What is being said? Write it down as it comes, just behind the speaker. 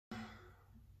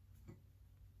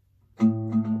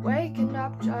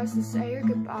up just to say your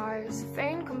goodbyes.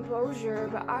 Feign composure,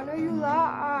 but I know you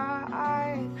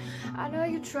lie. I know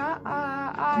you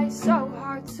try so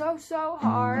hard, so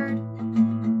hard.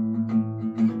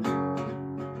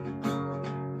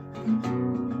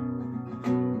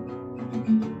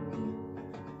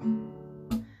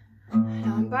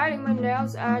 Biting my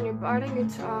nails and you're biting your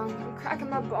tongue. I'm cracking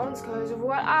my bones cause of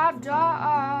what I've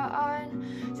done.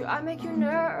 Do I make you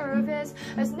nervous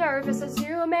as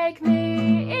you make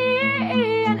me?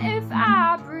 And if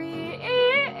I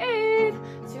breathe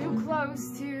too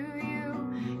close to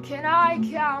you, can I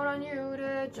count on you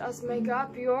to just make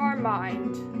up your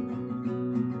mind?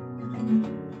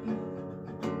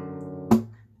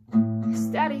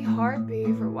 Steady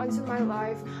heartbeat for once in my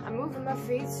life. I'm moving my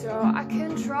feet so I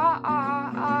can try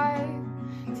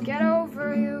to get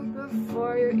over you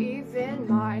before you're even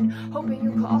mine. Hoping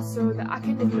you call so that I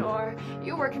can ignore.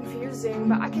 You were confusing,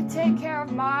 but I can take care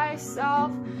of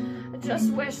myself. I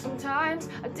just wish sometimes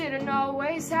I didn't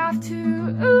always have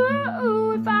to.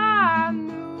 If I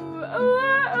move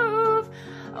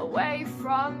away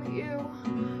from you,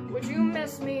 would you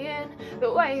miss me in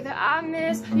the way that I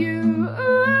miss you?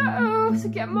 To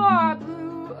get more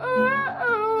blue,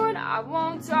 and I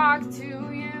won't talk to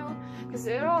you, cause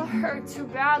it'll hurt too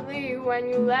badly when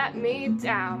you let me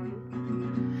down.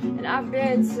 And I've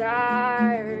been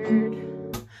tired,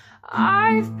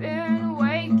 I've been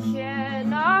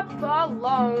waking up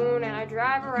alone, and I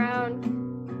drive around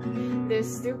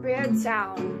this stupid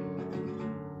town,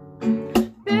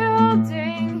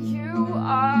 building you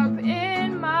up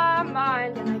in my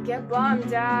mind, and I get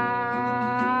bummed out.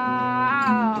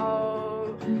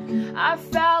 I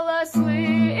fell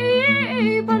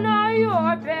asleep on all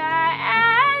your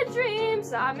bad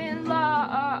dreams. I'm in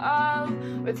love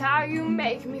with how you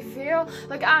make me feel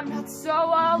like I'm not so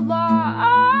alone.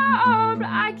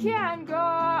 I can't go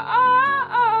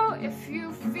if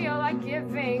you feel like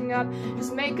giving up.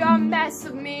 Just make a mess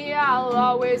of me, I'll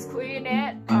always clean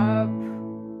it up.